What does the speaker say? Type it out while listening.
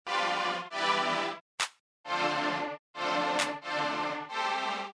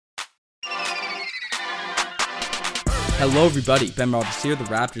Hello everybody, Ben Rogers here, the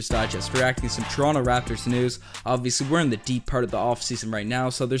Raptors Digest, reacting to some Toronto Raptors news. Obviously, we're in the deep part of the offseason right now,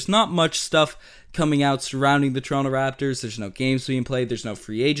 so there's not much stuff coming out surrounding the Toronto Raptors. There's no games being played, there's no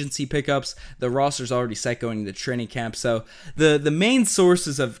free agency pickups, the roster's already set going into training camp, so the main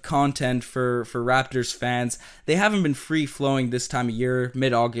sources of content for Raptors fans, they haven't been free-flowing this time of year,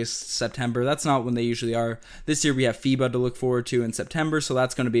 mid-August, September. That's not when they usually are. This year we have FIBA to look forward to in September, so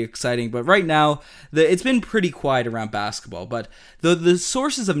that's going to be exciting, but right now, it's been pretty quiet around basketball, but the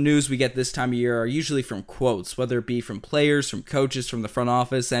sources of news we get this time of year are usually from quotes, whether it be from players, from coaches, from the front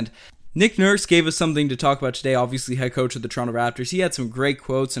office, and Nick Nurse gave us something to talk about today, obviously head coach of the Toronto Raptors. He had some great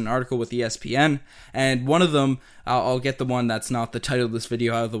quotes in an article with ESPN, and one of them, I'll get the one that's not the title of this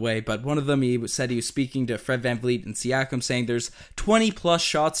video out of the way, but one of them he said he was speaking to Fred VanVleet and Siakam, saying there's 20 plus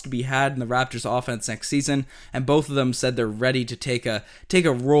shots to be had in the Raptors offense next season, and both of them said they're ready to take a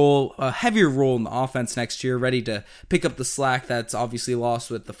role, a heavier role in the offense next year, ready to pick up the slack that's obviously lost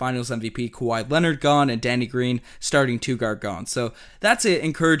with the Finals MVP Kawhi Leonard gone and Danny Green starting two-guard gone. So that's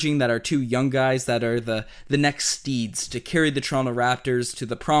encouraging that our two young guys that are the next steeds to carry the Toronto Raptors to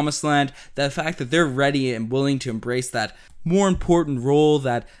the promised land, the fact that they're ready and willing to embrace that more important role,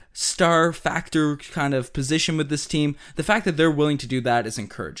 that star factor kind of position with this team, the fact that they're willing to do that is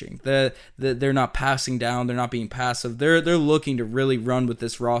encouraging. They're not passing down, they're not being passive, they're looking to really run with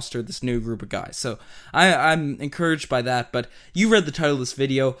this roster, this new group of guys. So I'm encouraged by that, but you read the title of this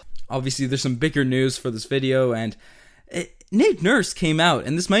video. Obviously there's some bigger news for this video, and Nick Nurse came out,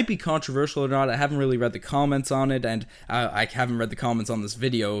 and this might be controversial or not. I haven't really read the comments on it, and I haven't read the comments on this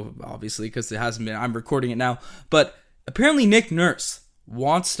video, obviously, because it hasn't been. I'm recording it now, but apparently Nick Nurse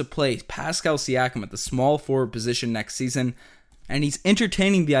wants to play Pascal Siakam at the small forward position next season, and he's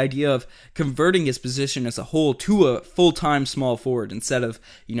entertaining the idea of converting his position as a whole to a full-time small forward instead of,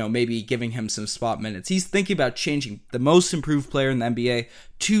 maybe giving him some spot minutes. He's thinking about changing the most improved player in the NBA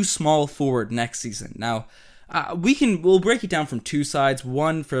to small forward next season. Now, we'll break it down from two sides.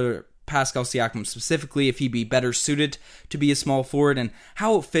 One for Pascal Siakam specifically, if he'd be better suited to be a small forward, and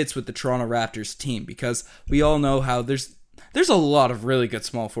how it fits with the Toronto Raptors team, because we all know how there's a lot of really good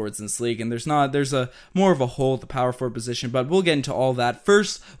small forwards in this league, and there's a more of a hole at the power forward position, but we'll get into all that.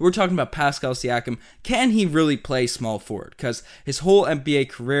 First, we're talking about Pascal Siakam. Can he really play small forward? Because his whole NBA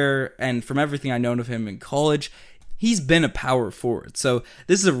career, and from everything I know of him in college, he's been a power forward. So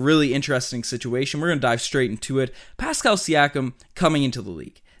this is a really interesting situation. We're going to dive straight into it. Pascal Siakam coming into the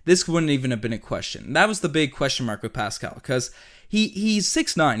league. This wouldn't even have been a question. That was the big question mark with Pascal, because he's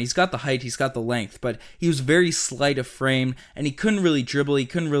 6'9", he's got the height, he's got the length, but he was very slight of frame, and he couldn't really dribble, he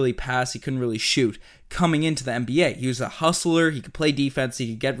couldn't really pass, he couldn't really shoot coming into the NBA. He was a hustler, he could play defense, he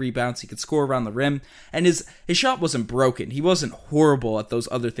could get rebounds, he could score around the rim, and his shot wasn't broken. He wasn't horrible at those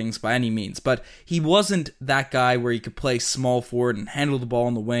other things by any means, but he wasn't that guy where he could play small forward and handle the ball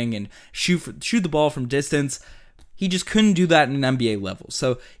on the wing and shoot the ball from distance. He just couldn't do that at an NBA level.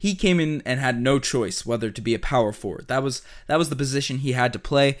 So he came in and had no choice whether to be a power forward. That was the position he had to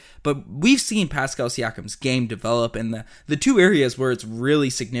play. But we've seen Pascal Siakam's game develop in the two areas where it's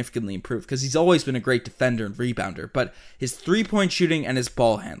really significantly improved, because he's always been a great defender and rebounder, but his three-point shooting and his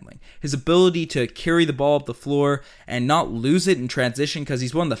ball handling, his ability to carry the ball up the floor and not lose it in transition, because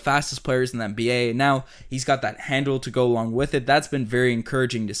he's one of the fastest players in the NBA, and now he's got that handle to go along with it. That's been very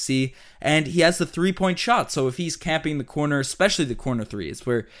encouraging to see. And he has the three-point shot, so if he's camping the corner, especially the corner three, is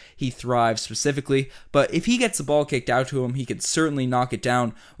where he thrives specifically. But if he gets the ball kicked out to him, he could certainly knock it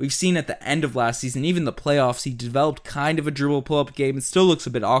down. We've seen at the end of last season, even the playoffs, he developed kind of a dribble pull-up game. It still looks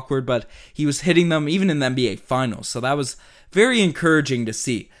a bit awkward, but he was hitting them even in the NBA Finals, so that was very encouraging to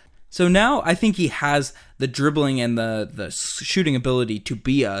see. So now I think he has the dribbling and the shooting ability to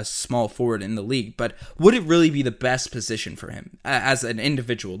be a small forward in the league, but would it really be the best position for him as an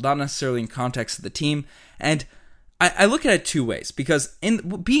individual, not necessarily in context of the team? And I look at it two ways, because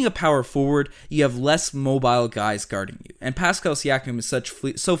in being a power forward, you have less mobile guys guarding you, and Pascal Siakam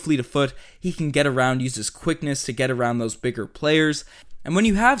is so fleet of foot, he can get around, use his quickness to get around those bigger players. And when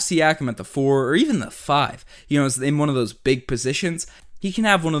you have Siakam at the 4 or even the 5, in one of those big positions, he can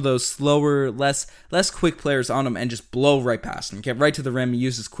have one of those slower, less quick players on him and just blow right past him, get right to the rim,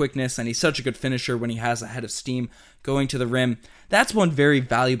 use his quickness, and he's such a good finisher when he has a head of steam going to the rim. That's one very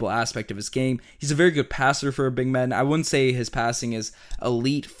valuable aspect of his game. He's a very good passer for a big man. I wouldn't say his passing is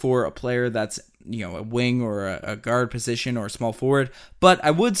elite for a player that's a wing or a guard position or a small forward, but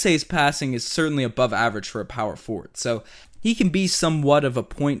I would say his passing is certainly above average for a power forward. So he can be somewhat of a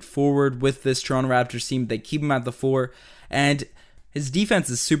point forward with this Toronto Raptors team. They keep him at the 4, and His defense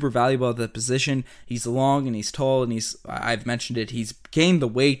is super valuable at that position. He's long and he's tall and I've mentioned it, he's gained the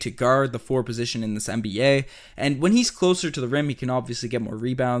weight to guard the 4 position in this NBA. And when he's closer to the rim, he can obviously get more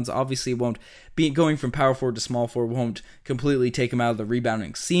rebounds. Obviously, it won't be going from power forward to small forward won't completely take him out of the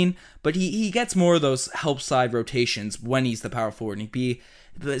rebounding scene, but he gets more of those help side rotations when he's the power forward. And he'd be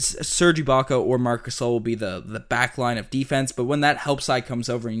Serge Ibaka or Marc Gasol will be the back line of defense, but when that help side comes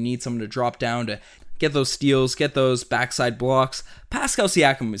over and you need someone to drop down to get those steals, get those backside blocks, Pascal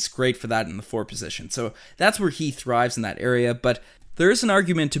Siakam is great for that in the 4 position. So that's where he thrives in that area. But there is an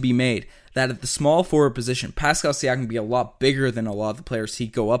argument to be made that at the small forward position, Pascal Siakam can be a lot bigger than a lot of the players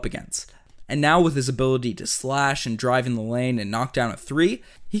he'd go up against. And now with his ability to slash and drive in the lane and knock down a 3,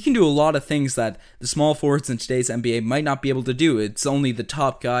 he can do a lot of things that the small forwards in today's NBA might not be able to do. It's only the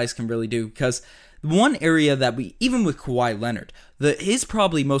top guys can really do, because one area that even with Kawhi Leonard, his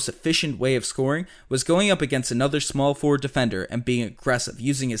probably most efficient way of scoring was going up against another small forward defender and being aggressive,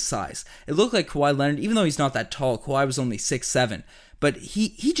 using his size. It looked like Kawhi Leonard, even though he's not that tall, Kawhi was only 6'7", but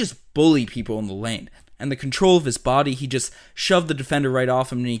he just bullied people in the lane. And the control of his body, he just shoved the defender right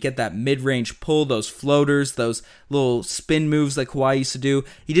off him, and you get that mid-range pull, those floaters, those little spin moves like Kawhi used to do.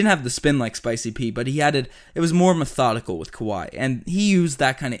 He didn't have the spin like Spicy P, but it was more methodical with Kawhi, and he used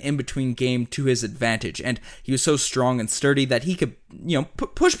that kind of in-between game to his advantage, and he was so strong and sturdy that he could,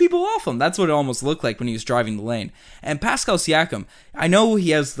 push people off him. That's what it almost looked like when he was driving the lane. And Pascal Siakam, I know he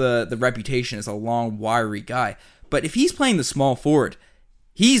has the reputation as a long, wiry guy, but if he's playing the small forward,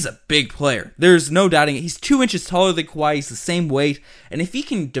 he's a big player. There's no doubting it. He's 2 inches taller than Kawhi. He's the same weight. And if he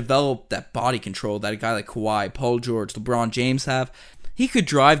can develop that body control that a guy like Kawhi, Paul George, LeBron James have, he could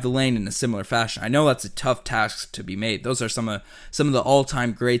drive the lane in a similar fashion. I know that's a tough task to be made. Those are some of the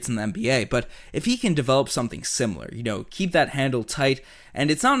all-time greats in the NBA. But if he can develop something similar, keep that handle tight.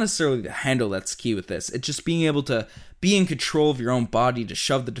 And it's not necessarily the handle that's key with this. It's just being able to be in control of your own body to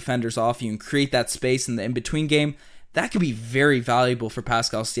shove the defenders off you and create that space in the in-between game. That could be very valuable for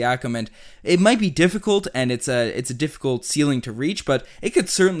Pascal Siakam, and it might be difficult, and it's a difficult ceiling to reach, but it could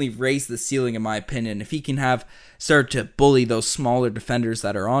certainly raise the ceiling, in my opinion. If he can start to bully those smaller defenders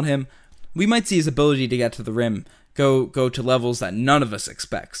that are on him, we might see his ability to get to the rim go to levels that none of us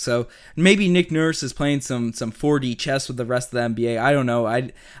expect. So maybe Nick Nurse is playing some 4D chess with the rest of the NBA. I don't know.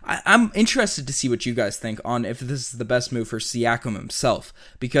 I'm interested to see what you guys think on if this is the best move for Siakam himself,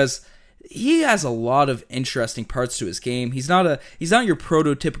 because he has a lot of interesting parts to his game. He's not your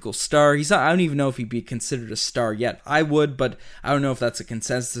prototypical star. I don't even know if he'd be considered a star yet. I would, but I don't know if that's a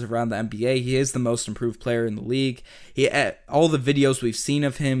consensus around the NBA. He is the most improved player in the league. All the videos we've seen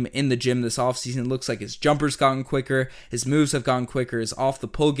of him in the gym this offseason, looks like his jumper's gotten quicker, his moves have gotten quicker, his off the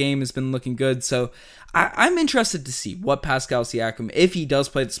pull game has been looking good. So I'm interested to see what Pascal Siakam, if he does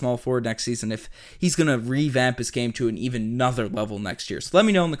play the small forward next season, if he's going to revamp his game to an even another level next year. So let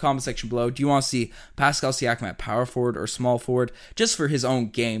me know in the comment section below. Do you want to see Pascal Siakam at power forward or small forward, just for his own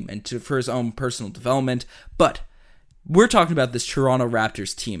game and for his own personal development? But we're talking about this Toronto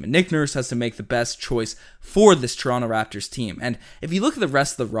Raptors team, and Nick Nurse has to make the best choice for this Toronto Raptors team. And if you look at the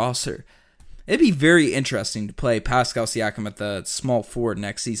rest of the roster, it'd be very interesting to play Pascal Siakam at the small forward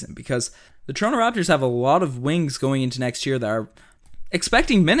next season, because the Toronto Raptors have a lot of wings going into next year that are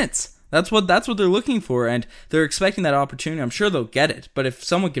expecting minutes. That's what they're looking for, and they're expecting that opportunity. I'm sure they'll get it, but if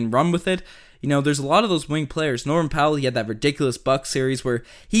someone can run with it, there's a lot of those wing players. Norman Powell, he had that ridiculous Bucks series where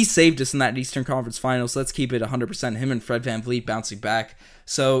he saved us in that Eastern Conference Finals. Let's keep it 100%. Him and Fred VanVleet bouncing back.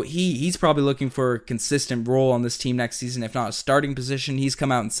 So he's probably looking for a consistent role on this team next season, if not a starting position. He's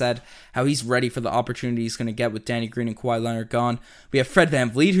come out and said how he's ready for the opportunity he's going to get with Danny Green and Kawhi Leonard gone. We have Fred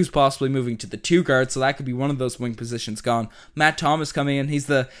VanVleet, who's possibly moving to the 2 guard, so that could be one of those wing positions gone. Matt Thomas coming in. He's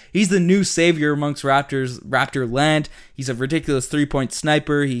the new savior amongst Raptor land. He's a ridiculous 3-point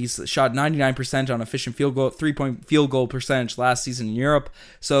sniper. He's shot 99% on efficient field goal, 3-point field goal percentage last season in Europe.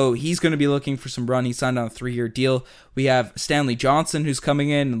 So he's going to be looking for some run. He signed on a 3-year deal. We have Stanley Johnson, who's coming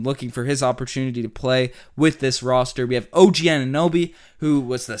in and looking for his opportunity to play with this roster. We have OG Anunoby, who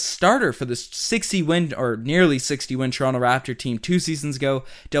was the starter for this 60-win or nearly 60-win Toronto Raptor team 2 seasons ago,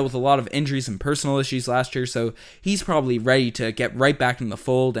 dealt with a lot of injuries and personal issues last year, so he's probably ready to get right back in the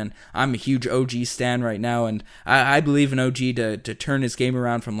fold, and I'm a huge OG stan right now, and I believe in OG to turn his game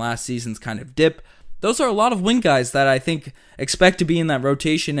around from last season's kind of dip. Those are a lot of wing guys that I think expect to be in that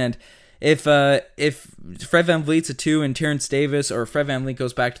rotation, and if Fred VanVleet's a 2 and Terrence Davis, or Fred VanVleet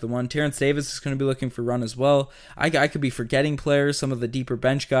goes back to the 1, Terrence Davis is going to be looking for run as well. I could be forgetting players, some of the deeper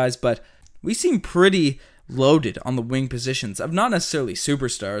bench guys, but we seem pretty loaded on the wing positions of not necessarily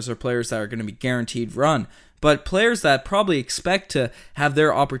superstars or players that are going to be guaranteed run, but players that probably expect to have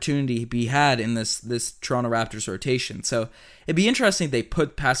their opportunity be had in this Toronto Raptors rotation. So it'd be interesting if they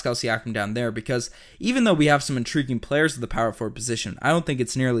put Pascal Siakam down there, because even though we have some intriguing players at the power forward position, I don't think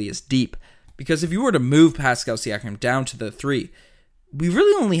it's nearly as deep. Because if you were to move Pascal Siakam down to the 3, we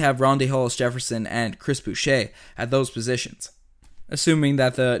really only have Rondae Hollis-Jefferson and Chris Boucher at those positions, assuming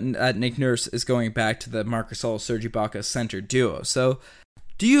that Nick Nurse is going back to the Marc Gasol, Serge Ibaka center duo. So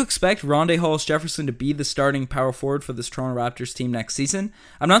do you expect Rondae Hollis-Jefferson to be the starting power forward for this Toronto Raptors team next season?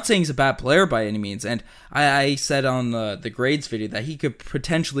 I'm not saying he's a bad player by any means, and I said on the grades video that he could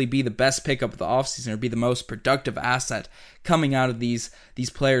potentially be the best pickup of the offseason, or be the most productive asset coming out of these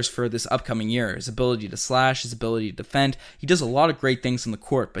players for this upcoming year. His ability to slash, his ability to defend. He does a lot of great things on the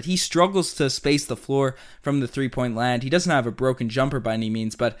court, but he struggles to space the floor from the three-point land. He doesn't have a broken jumper by any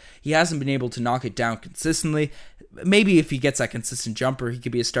means, but he hasn't been able to knock it down consistently. Maybe if he gets that consistent jumper, he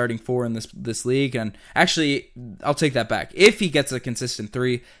could be a starting 4 in this league. And actually, I'll take that back. If he gets a consistent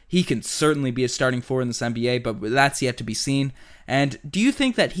 3, he can certainly be a starting 4 in this NBA, but that's yet to be seen. And do you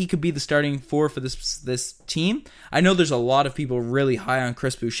think that he could be the starting 4 for this team? I know there's a lot of people really high on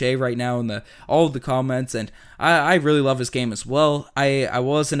Chris Boucher right now in all of the comments, and I really love his game as well. I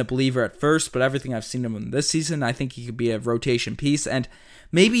wasn't a believer at first, but everything I've seen him in this season, I think he could be a rotation piece. And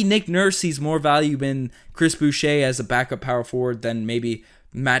maybe Nick Nurse sees more value in Chris Boucher as a backup power forward than maybe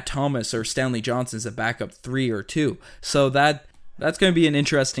Matt Thomas or Stanley Johnson as a backup 3 or 2. So that's going to be an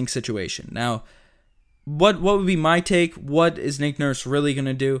interesting situation. Now, what would be my take? What is Nick Nurse really going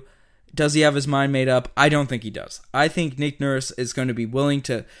to do? Does he have his mind made up? I don't think he does. I think Nick Nurse is going to be willing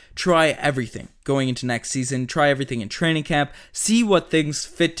to try everything going into next season, try everything in training camp, see what things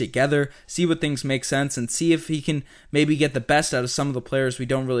fit together, see what things make sense, and see if he can maybe get the best out of some of the players we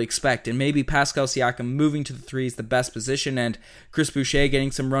don't really expect. And maybe Pascal Siakam moving to the 3 is the best position, and Chris Boucher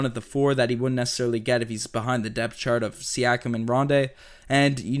getting some run at the 4 that he wouldn't necessarily get if he's behind the depth chart of Siakam and Rondae.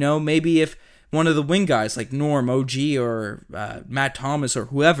 And, maybe if one of the wing guys like Norm, OG, or Matt Thomas, or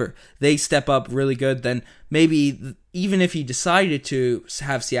whoever, they step up really good, then maybe even if he decided to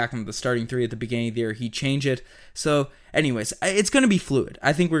have Siakam the starting 3 at the beginning of the year, he'd change it. So anyways, it's going to be fluid.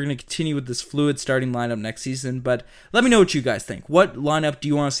 I think we're going to continue with this fluid starting lineup next season, but let me know what you guys think. What lineup do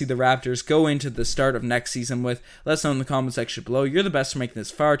you want to see the Raptors go into the start of next season with? Let us know in the comment section below. You're the best for making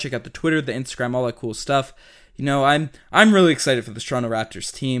this far. Check out the Twitter, the Instagram, all that cool stuff. I'm really excited for this Toronto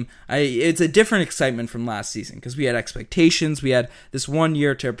Raptors team. It's a different excitement from last season because we had expectations. We had this 1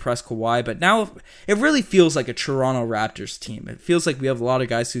 year to impress Kawhi, but now it really feels like a Toronto Raptors team. It feels like we have a lot of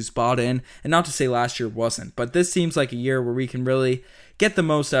guys who's bought in, and not to say last year wasn't, but this seems like a year where we can really get the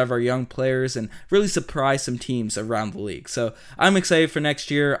most out of our young players and really surprise some teams around the league. So I'm excited for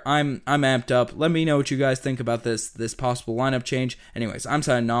next year. I'm amped up. Let me know what you guys think about this possible lineup change. Anyways, I'm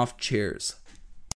signing off. Cheers.